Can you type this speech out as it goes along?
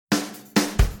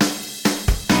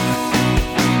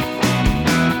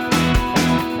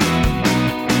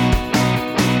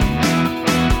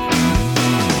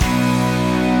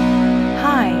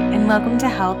welcome to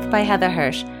Health by Heather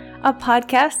Hirsch, a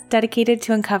podcast dedicated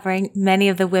to uncovering many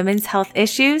of the women's health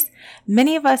issues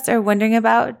many of us are wondering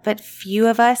about, but few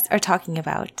of us are talking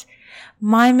about.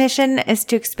 My mission is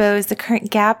to expose the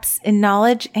current gaps in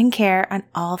knowledge and care on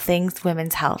all things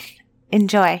women's health.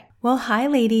 Enjoy. Well, hi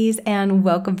ladies, and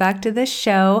welcome back to the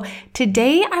show.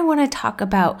 Today I want to talk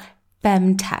about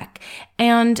femtech,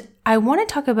 and I want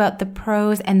to talk about the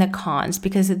pros and the cons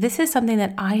because this is something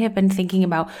that I have been thinking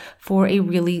about for a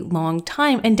really long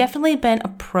time and definitely been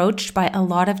approached by a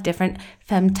lot of different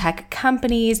femtech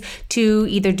companies to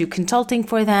either do consulting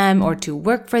for them or to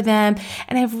work for them.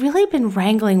 And I've really been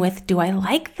wrangling with, do I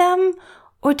like them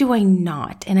or do I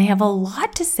not? And I have a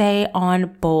lot to say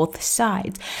on both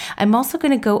sides. I'm also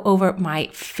going to go over my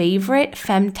favorite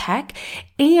femtech,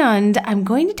 and I'm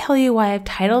going to tell you why I've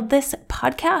titled this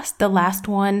podcast, The Last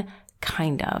One,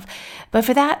 Kind of. But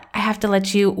for that, I have to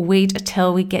let you wait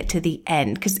until we get to the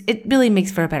end because it really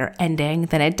makes for a better ending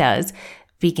than it does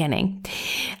beginning.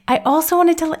 I also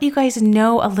wanted to let you guys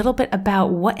know a little bit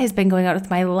about what has been going on with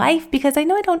my life because I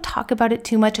know I don't talk about it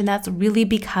too much, and that's really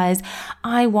because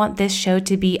I want this show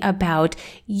to be about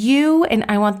you, and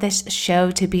I want this show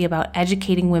to be about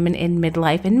educating women in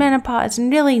midlife and menopause,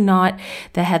 and really not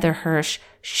the Heather Hirsch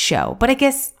show. But I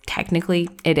guess technically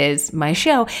it is my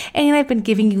show, and I've been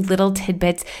giving you little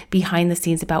tidbits behind the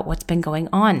scenes about what's been going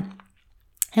on.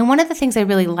 And one of the things I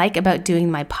really like about doing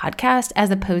my podcast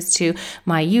as opposed to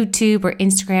my YouTube or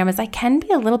Instagram is I can be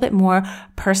a little bit more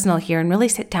personal here and really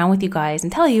sit down with you guys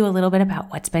and tell you a little bit about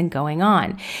what's been going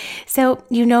on. So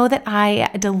you know that I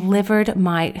delivered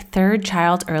my third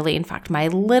child early. In fact, my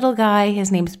little guy,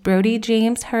 his name's Brody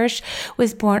James Hirsch,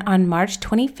 was born on March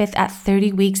 25th at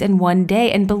 30 weeks and 1 day.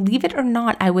 And believe it or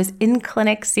not, I was in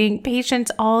clinic seeing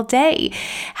patients all day,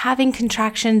 having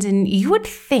contractions. And you would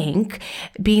think,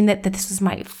 being that this was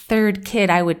my third kid,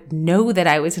 I would know that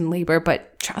I was in labor,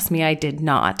 but trust me, I did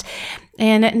not.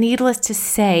 And needless to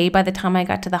say, by the time I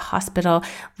got to the hospital,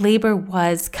 labor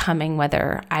was coming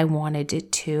whether I wanted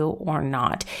it to or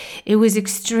not. It was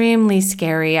extremely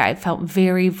scary. I felt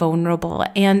very vulnerable.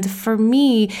 And for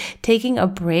me, taking a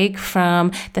break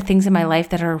from the things in my life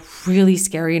that are really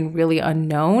scary and really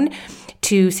unknown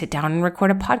to sit down and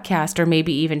record a podcast or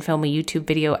maybe even film a YouTube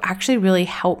video actually really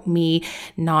helped me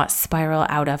not spiral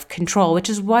out of control, which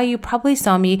is why you probably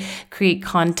saw me create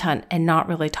content and not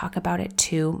really talk about it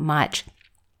too much.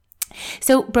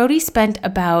 So Brody spent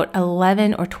about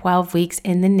 11 or 12 weeks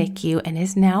in the NICU and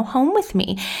is now home with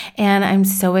me. And I'm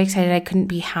so excited. I couldn't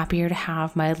be happier to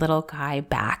have my little guy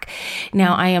back.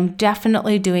 Now, I am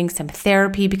definitely doing some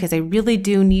therapy because I really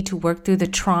do need to work through the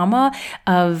trauma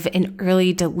of an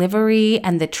early delivery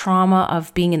and the trauma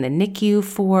of being in the NICU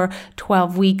for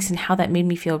 12 weeks and how that made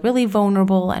me feel really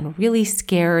vulnerable and really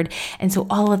scared. And so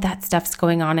all of that stuff's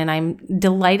going on. And I'm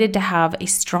delighted to have a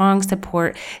strong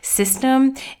support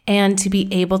system and to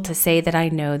be able to say that I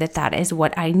know that that is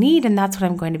what I need, and that's what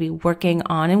I'm going to be working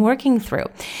on and working through.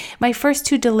 My first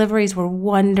two deliveries were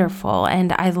wonderful,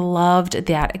 and I loved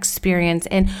that experience.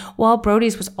 And while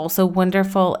Brody's was also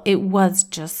wonderful, it was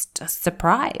just a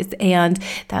surprise, and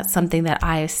that's something that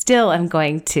I still am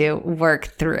going to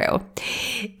work through.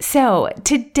 So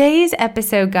today's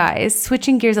episode, guys,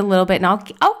 switching gears a little bit, and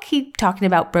I'll keep talking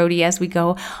about Brody as we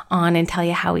go on and tell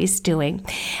you how he's doing.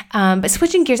 But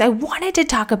switching gears, I wanted to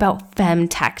talk about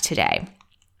femtech today.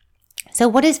 So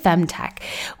what is femtech?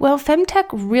 Well, femtech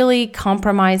really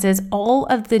compromises all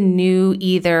of the new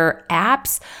either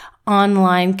apps,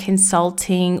 online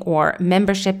consulting or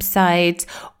membership sites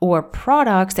or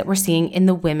products that we're seeing in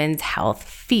the women's health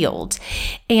field.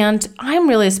 And I'm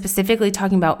really specifically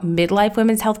talking about midlife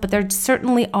women's health, but there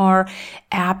certainly are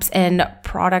apps and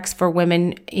products for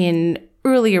women in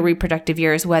earlier reproductive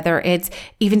years, whether it's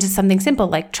even just something simple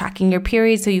like tracking your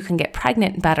periods so you can get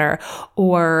pregnant better,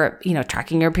 or,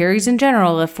 tracking your periods in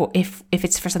general if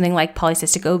it's for something like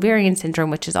polycystic ovarian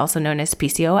syndrome, which is also known as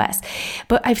PCOS.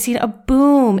 But I've seen a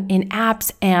boom in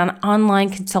apps and online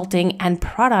consulting and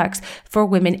products for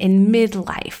women in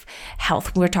midlife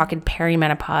health. We're talking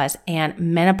perimenopause and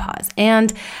menopause.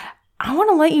 And I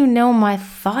want to let you know my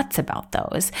thoughts about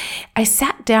those. I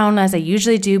sat down, as I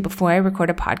usually do before I record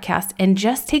a podcast, and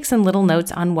just take some little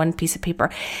notes on one piece of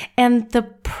paper. And the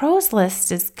pros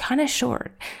list is kind of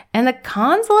short, and the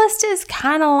cons list is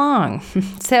kind of long.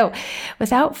 So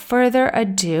without further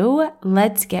ado,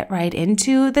 let's get right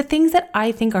into the things that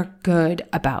I think are good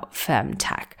about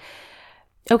femtech.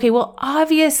 Okay, well,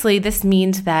 obviously this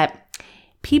means that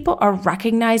people are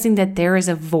recognizing that there is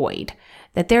a void,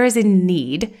 that there is a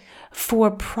need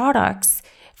for products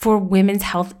for women's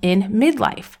health in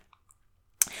midlife.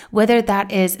 whether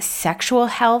that is sexual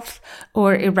health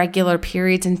or irregular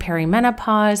periods in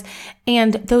perimenopause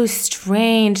and those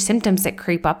strange symptoms that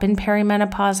creep up in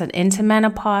perimenopause and into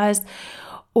menopause,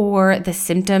 or the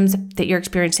symptoms that you're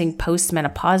experiencing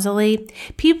postmenopausally,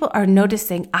 people are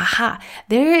noticing,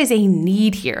 there is a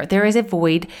need here. There is a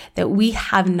void that we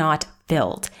have not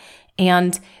filled.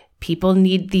 And people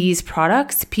need these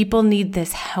products. People need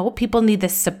this help. People need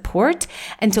this support.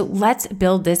 And so let's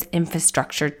build this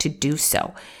infrastructure to do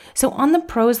so. So on the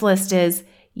pros list is,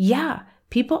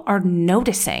 people are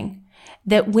noticing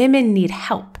that women need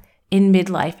help in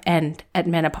midlife and at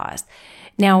menopause.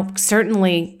 Now,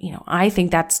 certainly, I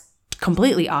think that's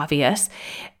completely obvious,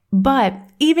 but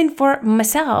even for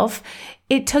myself,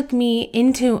 it took me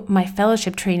into my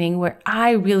fellowship training where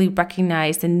I really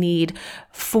recognized the need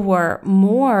for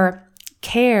more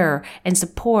care and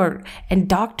support and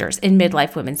doctors in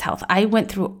midlife women's health. I went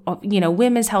through,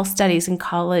 women's health studies in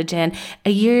college and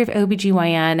a year of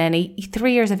OBGYN and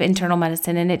 3 years of internal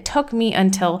medicine. And it took me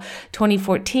until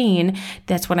 2014,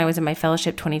 that's when I was in my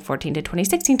fellowship, 2014 to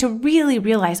 2016, to really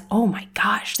realize, oh my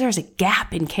gosh, there's a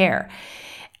gap in care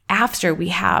after we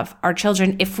have our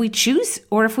children, if we choose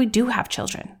or if we do have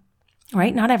children,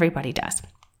 right? Not everybody does.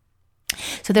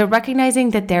 So they're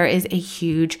recognizing that there is a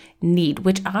huge need,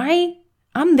 which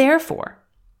I'm there for.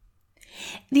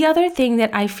 The other thing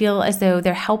that I feel as though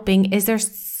they're helping is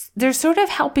they're sort of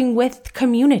helping with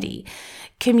community.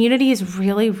 Community is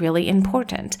really, really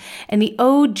important. And the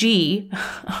OG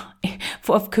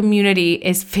of community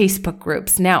is Facebook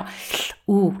groups. Now,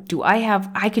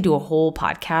 I could do a whole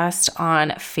podcast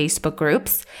on Facebook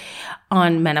groups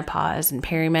on menopause and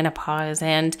perimenopause.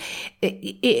 And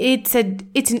it's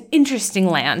an interesting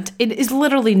land. It is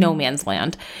literally no man's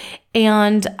land.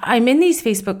 And I'm in these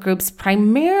Facebook groups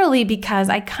primarily because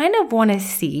I kind of want to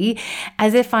see,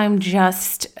 as if I'm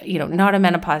just, not a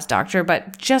menopause doctor,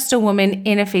 but just a woman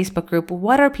in a Facebook group,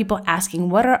 what are people asking?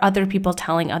 What are other people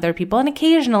telling other people? And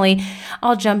occasionally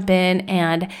I'll jump in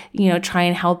and, try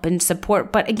and help and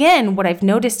support. But again, what I've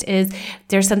noticed is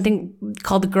there's something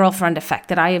called the girlfriend effect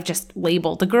that I have just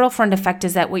labeled. The girlfriend effect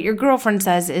is that what your girlfriend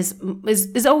says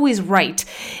is always right.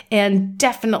 And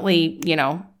definitely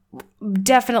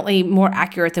more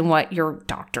accurate than what your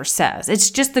doctor says.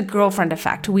 It's just the girlfriend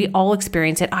effect. We all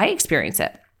experience it. I experience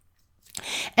it.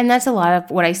 And that's a lot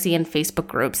of what I see in Facebook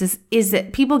groups is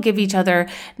that people give each other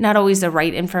not always the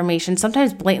right information,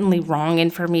 sometimes blatantly wrong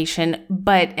information,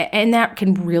 and that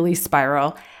can really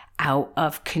spiral out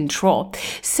of control.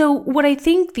 So what I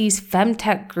think these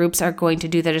femtech groups are going to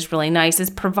do that is really nice is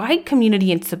provide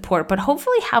community and support, but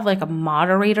hopefully have like a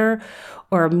moderator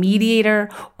or a mediator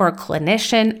or a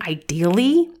clinician,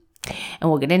 ideally, and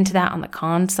we'll get into that on the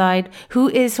con side, who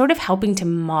is sort of helping to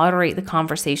moderate the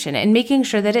conversation and making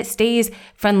sure that it stays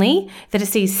friendly, that it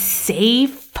stays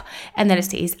safe, and that it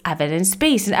stays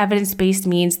evidence-based. And evidence-based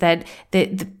means that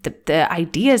the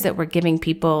ideas that we're giving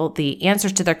people, the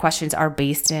answers to their questions, are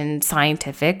based in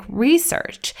scientific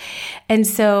research. And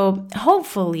so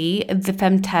hopefully the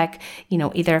femtech,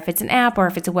 either if it's an app or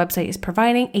if it's a website, is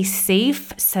providing a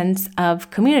safe sense of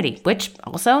community, which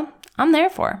also I'm there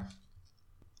for.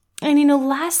 And,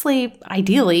 lastly,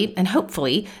 ideally, and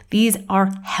hopefully, these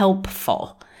are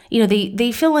helpful.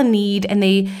 They fill a need and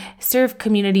they serve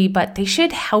community, but they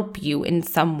should help you in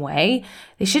some way.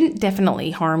 They shouldn't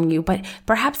definitely harm you, but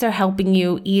perhaps they're helping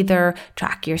you either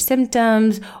track your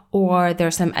symptoms, or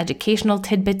there's some educational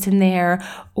tidbits in there,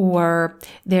 or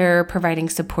they're providing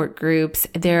support groups.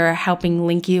 They're helping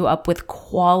link you up with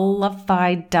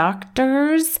qualified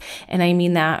doctors. And I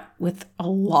mean that with a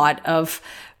lot of,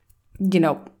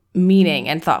 meaning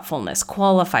and thoughtfulness,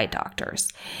 qualified doctors.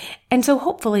 And so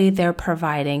hopefully they're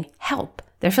providing help.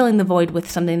 They're filling the void with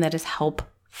something that is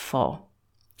helpful.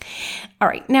 All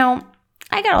right. Now,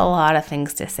 I got a lot of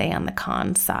things to say on the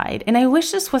con side, and I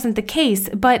wish this wasn't the case,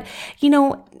 but,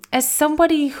 as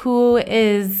somebody who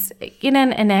is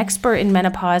an expert in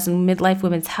menopause and midlife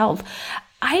women's health,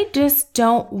 I just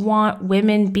don't want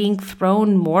women being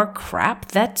thrown more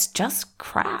crap that's just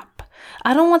crap.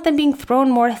 I don't want them being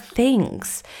thrown more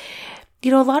things. A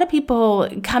lot of people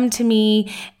come to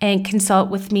me and consult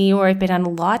with me, or I've been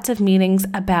on lots of meetings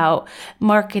about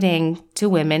marketing to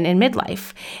women in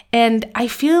midlife. And I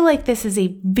feel like this is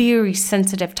a very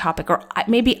sensitive topic, or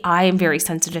maybe I am very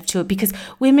sensitive to it because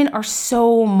women are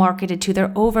so marketed to,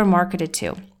 they're over marketed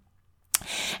to.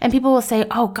 And people will say,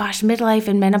 oh gosh, midlife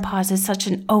and menopause is such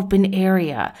an open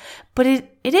area. But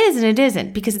it is and it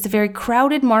isn't, because it's a very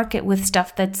crowded market with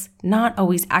stuff that's not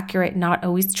always accurate, not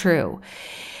always true.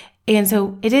 And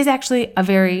so it is actually a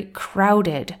very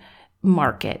crowded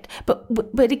market.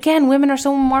 But again, women are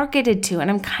so marketed to, and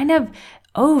I'm kind of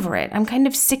over it. I'm kind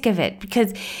of sick of it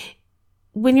because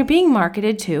when you're being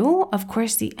marketed to, of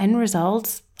course, the end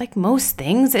result, like most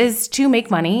things, is to make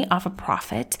money off a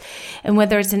profit. And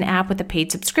whether it's an app with a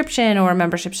paid subscription or a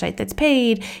membership site that's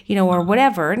paid, or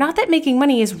whatever, not that making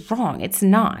money is wrong. It's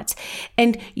not.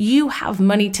 And you have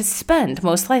money to spend,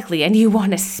 most likely, and you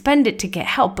want to spend it to get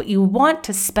help, but you want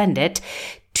to spend it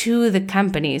to the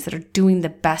companies that are doing the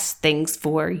best things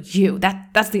for you.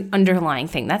 That's the underlying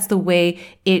thing. That's the way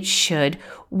it should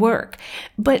work.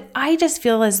 But I just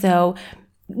feel as though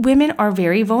women are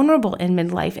very vulnerable in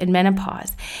midlife and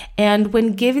menopause. And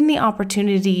when given the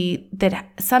opportunity that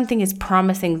something is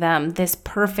promising them this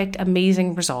perfect,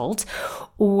 amazing result,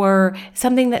 or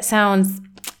something that sounds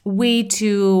way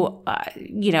too,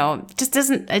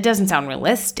 it doesn't sound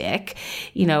realistic,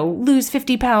 lose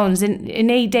 50 pounds in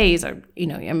 8 days, or,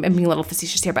 I'm being a little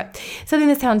facetious here, but something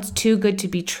that sounds too good to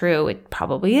be true, it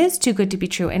probably is too good to be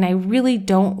true. And I really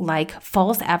don't like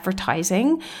false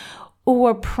advertising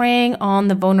or preying on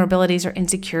the vulnerabilities or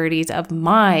insecurities of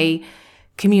my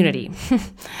community.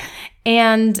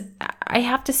 And I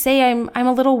have to say, I'm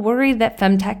a little worried that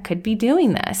femtech could be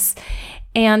doing this.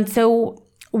 And so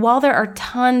while there are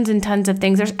tons and tons of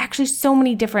things, there's actually so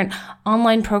many different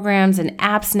online programs and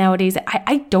apps nowadays.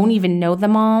 I don't even know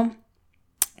them all.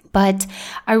 But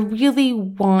I really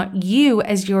want you,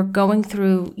 as you're going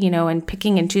through, and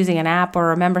picking and choosing an app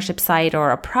or a membership site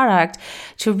or a product,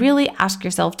 to really ask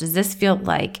yourself, does this feel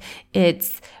like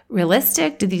it's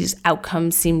realistic? Do these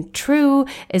outcomes seem true?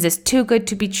 Is this too good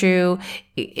to be true?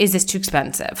 Is this too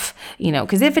expensive?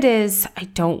 Because if it is, I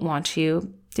don't want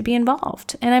you to be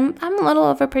involved. And I'm a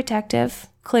little overprotective,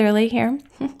 clearly, here.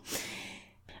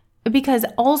 Because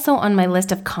also on my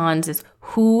list of cons is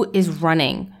who is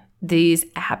running these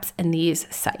apps and these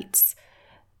sites.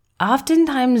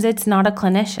 Oftentimes it's not a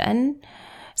clinician.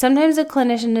 Sometimes a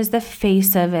clinician is the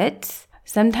face of it.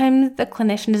 Sometimes the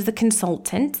clinician is the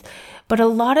consultant. But a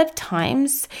lot of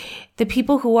times the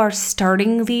people who are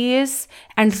starting these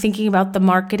and thinking about the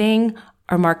marketing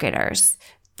are marketers.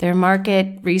 They're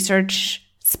market research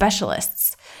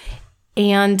specialists.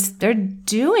 And they're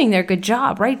doing their good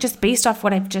job, right? Just based off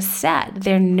what I've just said.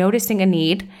 They're noticing a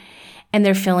need and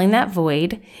they're filling that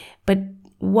void. But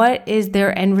what is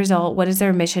their end result? What is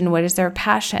their mission? What is their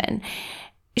passion?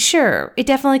 Sure, it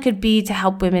definitely could be to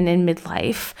help women in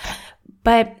midlife,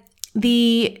 but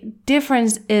the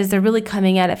difference is they're really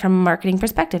coming at it from a marketing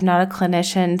perspective, not a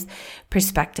clinician's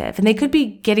perspective. And they could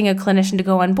be getting a clinician to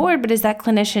go on board, but is that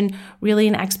clinician really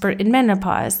an expert in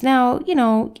menopause? Now,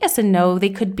 yes and no. They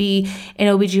could be an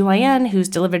OBGYN who's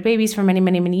delivered babies for many,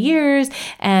 many, many years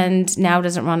and now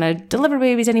doesn't want to deliver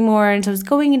babies anymore. And so is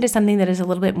going into something that is a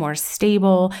little bit more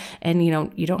stable and,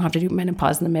 you don't have to do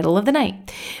menopause in the middle of the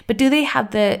night. But do they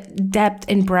have the depth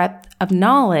and breadth of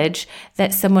knowledge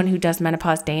that someone who does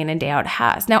menopause day in and day out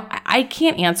has? Now, I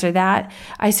can't answer that.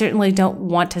 I certainly don't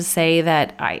want to say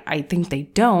that I think they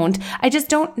don't. I just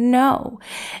don't know.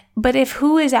 But if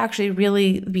who is actually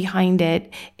really behind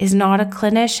it is not a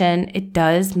clinician, it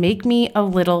does make me a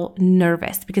little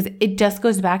nervous because it just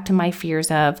goes back to my fears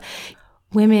of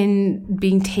women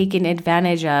being taken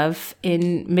advantage of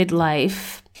in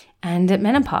midlife and at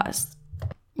menopause.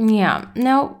 Yeah.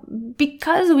 Now,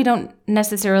 because we don't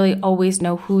necessarily always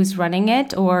know who's running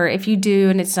it, or if you do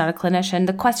and it's not a clinician,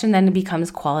 the question then becomes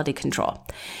quality control.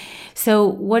 So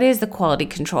what is the quality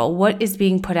control? What is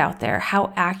being put out there?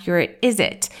 How accurate is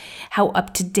it? How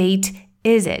up to date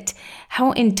is it?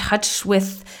 How in touch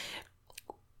with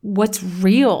what's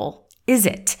real is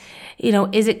it?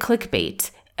 Is it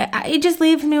clickbait? It just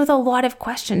leaves me with a lot of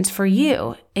questions for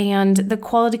you. And the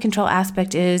quality control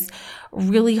aspect is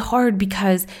really hard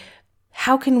because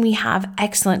how can we have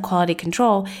excellent quality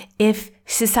control if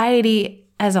society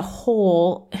as a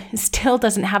whole still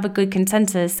doesn't have a good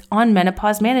consensus on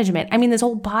menopause management? I mean, this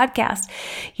whole podcast,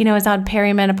 is on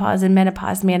perimenopause and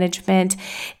menopause management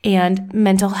and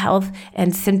mental health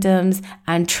and symptoms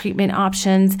and treatment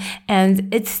options.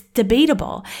 And it's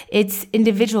debatable. It's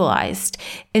individualized.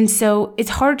 And so it's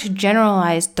hard to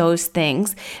generalize those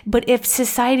things. But if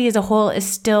society as a whole is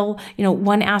still,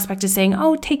 one aspect is saying,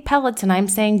 oh, take pellets. And I'm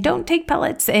saying, don't take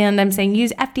pellets. And I'm saying,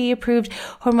 use FDA approved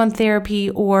hormone therapy,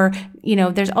 or,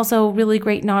 there's also really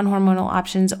great non-hormonal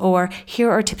options, or here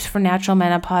are tips for natural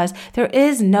menopause. There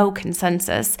is no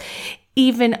consensus,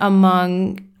 even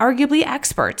among arguably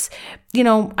experts.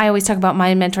 I always talk about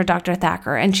my mentor, Dr.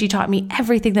 Thacker, and she taught me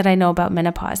everything that I know about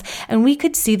menopause. And we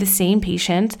could see the same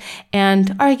patient,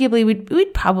 and arguably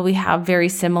we'd probably have very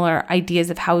similar ideas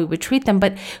of how we would treat them.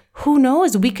 But who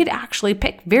knows? We could actually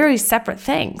pick very separate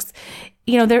things.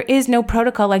 there is no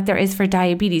protocol like there is for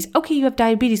diabetes. Okay, you have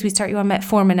diabetes, we start you on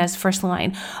metformin as first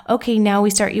line. Okay, now we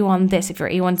start you on this if your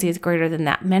A1C is greater than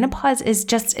that. Menopause is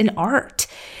just an art.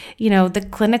 The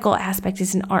clinical aspect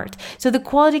is an art. So the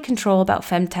quality control about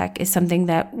femtech is something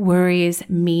that worries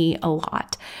me a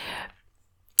lot,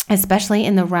 especially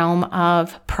in the realm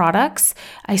of products.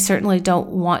 I certainly don't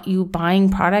want you buying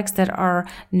products that are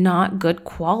not good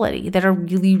quality, that are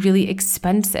really, really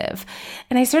expensive.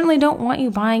 And I certainly don't want you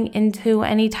buying into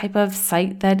any type of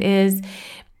site that is,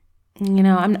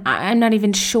 I'm not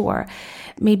even sure.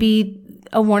 Maybe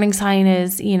a warning sign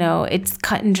is, it's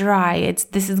cut and dry.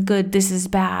 This is good, this is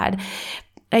bad.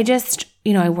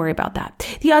 I worry about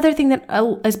that. The other thing that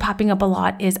is popping up a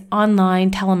lot is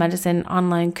online telemedicine,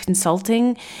 online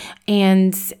consulting.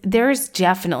 And there's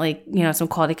definitely, some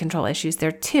quality control issues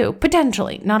there too,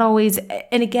 potentially, not always.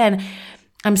 And again,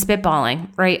 I'm spitballing,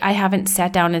 right? I haven't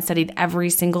sat down and studied every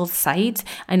single site.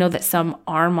 I know that some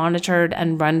are monitored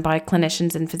and run by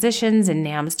clinicians and physicians and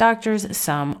NAMS doctors.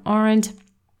 Some aren't.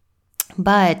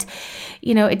 But,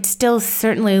 it still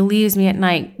certainly leaves me at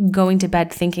night going to bed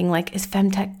thinking like, is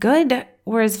femtech good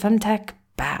or is femtech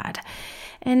bad?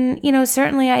 And,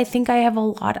 certainly I think I have a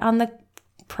lot on the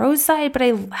pro side, but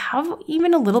I have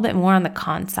even a little bit more on the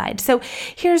con side. So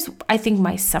here's, I think,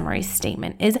 my summary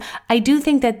statement is I do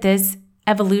think that this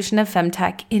evolution of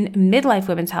femtech in midlife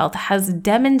women's health has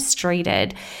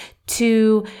demonstrated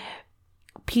to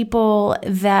people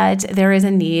that there is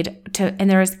a need to, and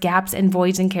there is gaps and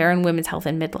voids in care in women's health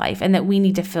in midlife, and that we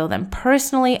need to fill them.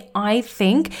 Personally, I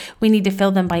think we need to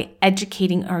fill them by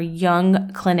educating our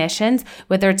young clinicians,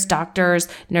 whether it's doctors,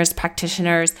 nurse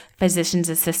practitioners, physician's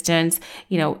assistants,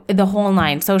 the whole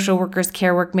nine, social workers,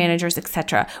 care work managers,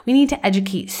 etc. We need to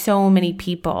educate so many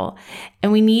people,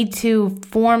 and we need to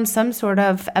form some sort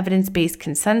of evidence-based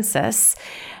consensus.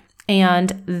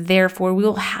 And therefore, we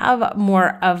will have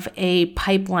more of a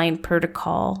pipeline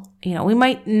protocol. We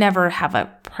might never have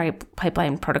a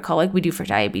pipeline protocol like we do for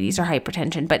diabetes or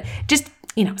hypertension, but just,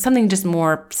 something just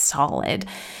more solid.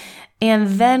 And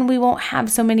then we won't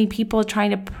have so many people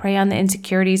trying to prey on the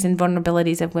insecurities and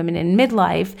vulnerabilities of women in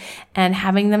midlife and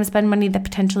having them spend money that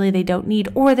potentially they don't need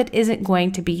or that isn't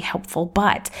going to be helpful.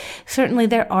 But certainly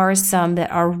there are some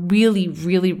that are really,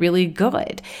 really, really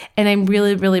good. And I'm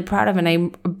really, really proud of and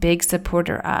I'm a big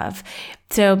supporter of.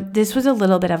 So this was a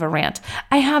little bit of a rant.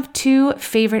 I have two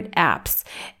favorite apps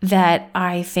that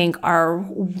I think are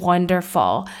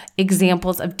wonderful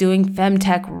examples of doing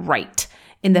femtech right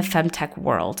in the femtech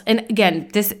world. And again,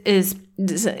 this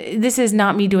is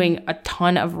not me doing a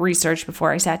ton of research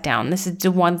before I sat down. This is the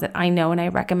ones that I know and I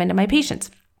recommend to my patients.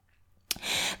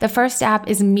 The first app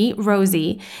is Meet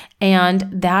Rosie, and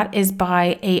that is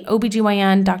by a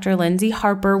OBGYN, Dr. Lindsay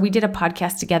Harper. We did a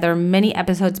podcast together many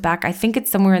episodes back. I think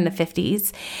it's somewhere in the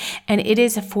 50s, and it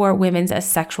is for women's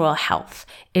sexual health.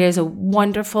 It is a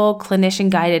wonderful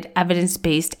clinician-guided,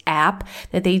 evidence-based app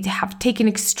that they have taken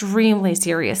extremely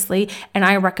seriously, and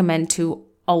I recommend to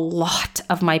a lot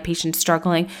of my patients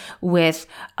struggling with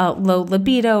low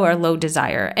libido or low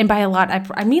desire. And by a lot,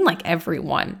 I mean like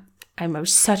everyone. I'm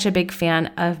such a big fan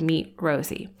of Meet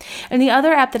Rosie. And the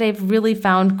other app that I've really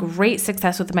found great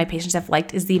success with my patients have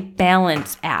liked is the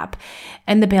Balance app.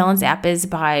 And the Balance app is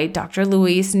by Dr.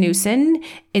 Louise Newson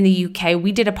in the UK.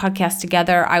 We did a podcast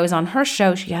together. I was on her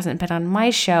show. She hasn't been on my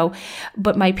show,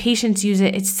 but my patients use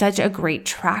it. It's such a great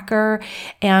tracker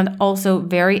and also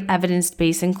very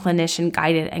evidence-based and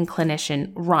clinician-guided and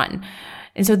clinician-run.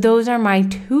 And so those are my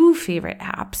two favorite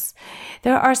apps.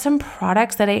 There are some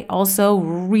products that I also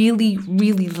really,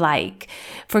 really like.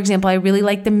 For example, I really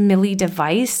like the Millie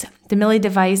device. The Millie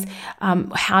device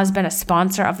has been a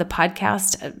sponsor of the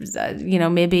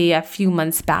podcast, maybe a few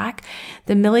months back.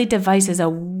 The Millie device is a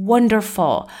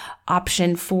wonderful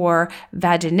option for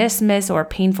vaginismus or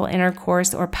painful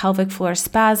intercourse or pelvic floor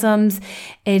spasms.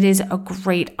 It is a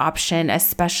great option,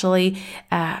 especially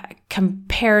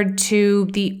compared to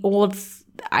the old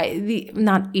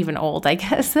not even old, I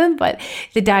guess, but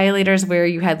the dilators where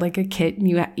you had like a kit and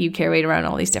you carried around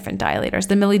all these different dilators.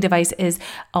 The Millie device is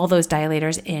all those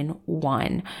dilators in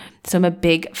one. So I'm a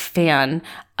big fan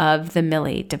of the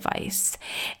Millie device.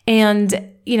 And,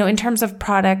 in terms of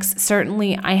products,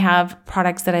 certainly I have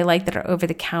products that I like that are over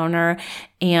the counter.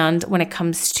 And when it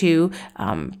comes to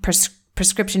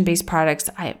prescription-based products,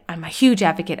 I'm a huge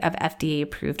advocate of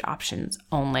FDA-approved options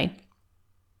only.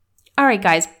 All right,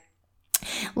 guys.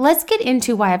 Let's get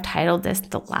into why I've titled this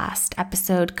The Last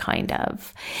Episode, kind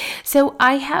of. So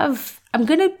I have I'm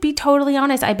going to be totally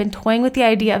honest. I've been toying with the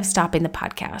idea of stopping the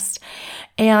podcast.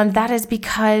 And that is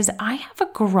because I have a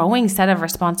growing set of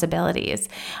responsibilities.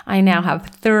 I now have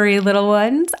 3 little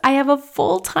ones. I have a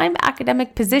full-time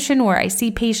academic position where I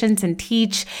see patients and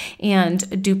teach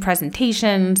and do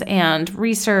presentations and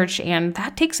research. And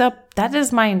that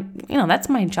is my, that's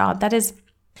my job. That is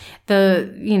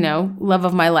the, love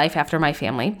of my life after my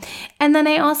family. And then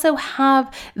I also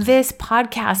have this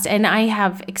podcast, and I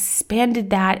have expanded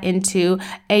that into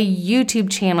a YouTube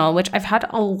channel, which I've had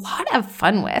a lot of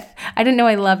fun with. I didn't know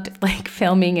I loved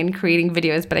filming and creating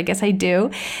videos, but I guess I do.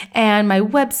 And my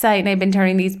website, and I've been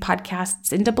turning these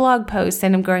podcasts into blog posts,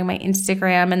 and I'm growing my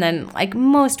Instagram, and then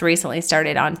most recently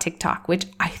started on TikTok, which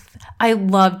I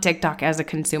love TikTok as a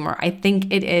consumer. I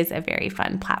think it is a very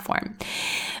fun platform.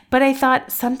 But I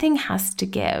thought something has to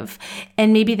give,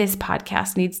 and maybe this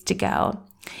podcast needs to go.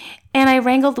 And I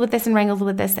wrangled with this,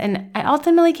 and I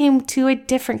ultimately came to a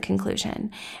different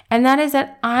conclusion. And that is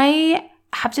that I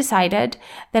have decided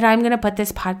that I'm going to put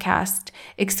this podcast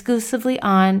exclusively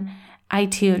on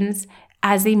iTunes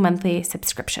as a monthly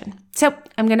subscription. So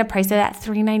I'm going to price it at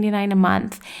 $3.99 a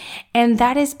month. And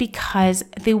that is because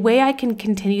the way I can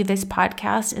continue this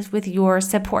podcast is with your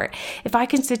support. If I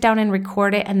can sit down and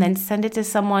record it and then send it to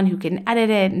someone who can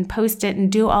edit it and post it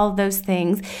and do all of those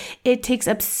things, it takes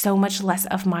up so much less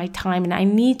of my time, and I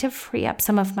need to free up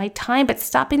some of my time. But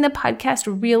stopping the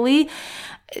podcast really,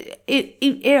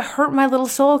 it hurt my little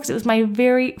soul, because it was my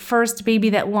very first baby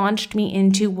that launched me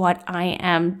into what I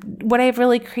am, what I've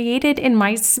really created in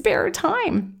my spare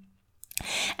time.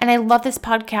 And I love this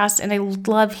podcast, and I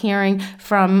love hearing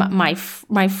from my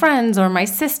friends or my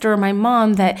sister or my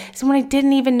mom that someone I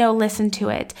didn't even know listened to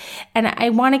it. And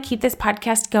I want to keep this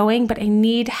podcast going, but I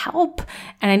need help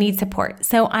and I need support.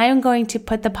 So I am going to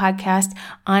put the podcast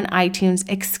on iTunes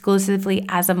exclusively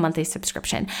as a monthly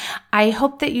subscription. I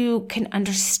hope that you can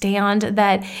understand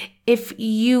that if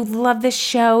you love this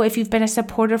show, if you've been a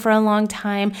supporter for a long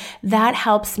time, that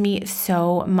helps me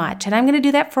so much. And I'm going to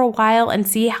do that for a while and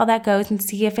see how that goes, and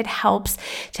see if it helps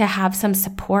to have some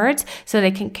support so that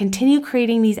I can continue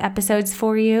creating these episodes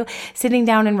for you, sitting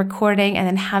down and recording, and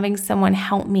then having someone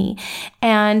help me.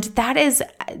 And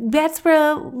that's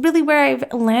really where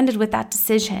I've landed with that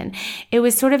decision. It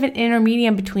was sort of an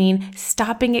intermediate between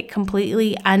stopping it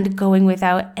completely and going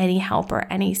without any help or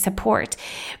any support.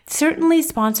 Certainly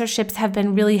sponsorships have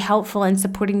been really helpful in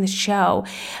supporting the show,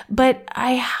 but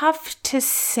I have to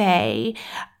say,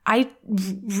 I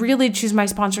really choose my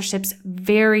sponsorships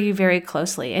very, very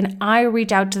closely, and I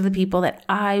reach out to the people that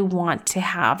I want to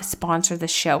have sponsor the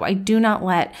show. I do not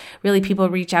let really people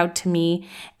reach out to me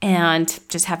and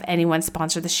just have anyone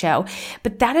sponsor the show,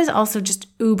 but that is also just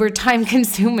uber time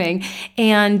consuming,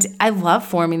 and I love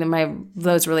forming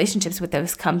those relationships with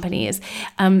those companies,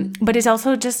 but it's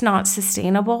also just not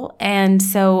sustainable, and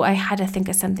so I had to think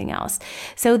of something else.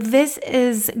 So this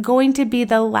is going to be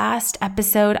the last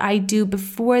episode I do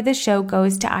before the show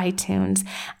goes to iTunes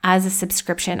as a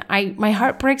subscription. My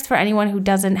heart breaks for anyone who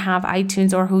doesn't have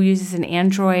iTunes or who uses an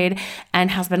Android and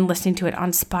has been listening to it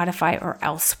on Spotify or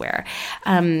elsewhere.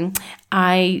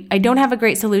 I don't have a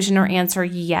great solution or answer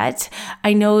yet.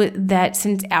 I know that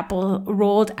since Apple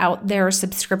rolled out their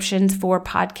subscriptions for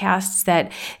podcasts,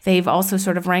 that they've also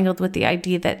sort of wrangled with the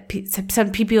idea that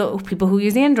some people who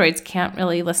use Androids can't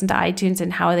really listen to iTunes,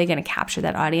 and how are they going to capture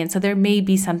that audience? So there may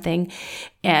be something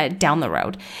down the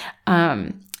road.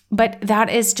 But that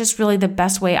is just really the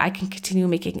best way I can continue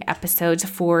making episodes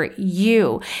for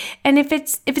you. And if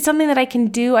it's something that I can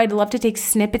do, I'd love to take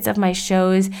snippets of my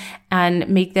shows and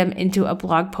make them into a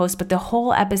blog post. But the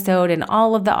whole episode and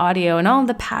all of the audio and all of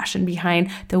the passion behind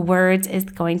the words is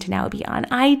going to now be on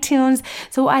iTunes.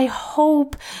 So I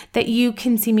hope that you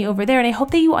can see me over there. And I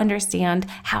hope that you understand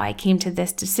how I came to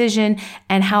this decision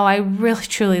and how I really,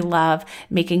 truly love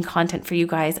making content for you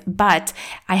guys. But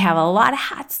I have a lot of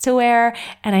hats to wear,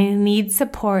 and I need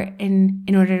support in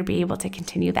order to be able to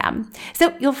continue them.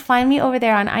 So you'll find me over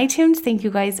there on iTunes. Thank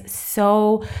you guys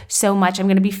so much. I'm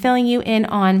going to be filling you in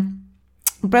on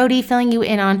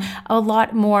a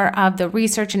lot more of the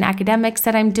research and academics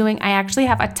that I'm doing. I actually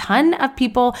have a ton of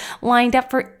people lined up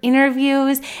for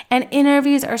interviews, and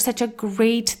interviews are such a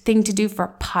great thing to do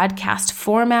for podcast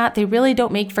format. They really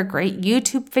don't make for great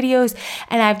YouTube videos,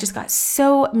 and I've just got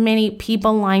so many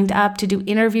people lined up to do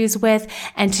interviews with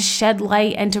and to shed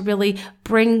light and to really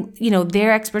bring,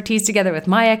 their expertise together with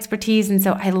my expertise. And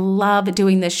so I love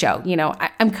doing this show.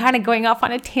 I'm kind of going off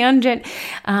on a tangent,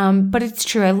 but it's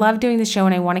true. I love doing the show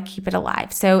and I want to keep it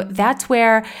alive. So that's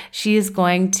where she is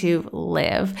going to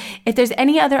live. If there's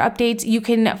any other updates, you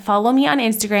can follow me on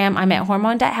Instagram. I'm at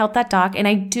hormone.health.doc, and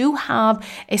I do have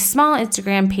a small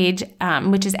Instagram page,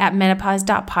 which is at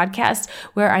menopause.podcast,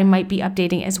 where I might be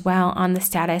updating as well on the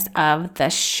status of the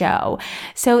show.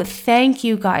 So thank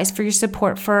you guys for your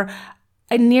support for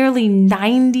nearly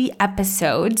 90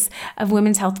 episodes of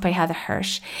Women's Health by Heather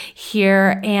Hirsch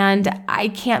here. And I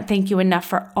can't thank you enough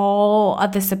for all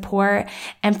of the support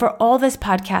and for all this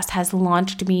podcast has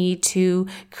launched me to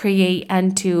create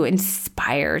and to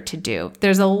inspire to do.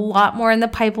 There's a lot more in the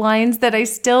pipelines that I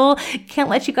still can't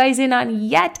let you guys in on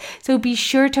yet. So be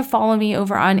sure to follow me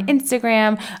over on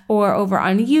Instagram or over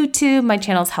on YouTube. My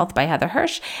channel is Health by Heather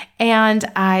Hirsch, and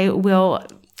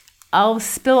I'll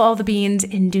spill all the beans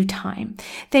in due time.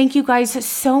 Thank you guys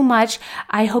so much.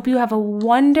 I hope you have a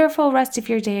wonderful rest of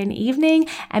your day and evening,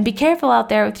 and be careful out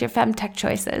there with your femtech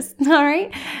choices. All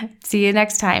right. See you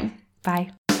next time.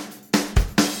 Bye.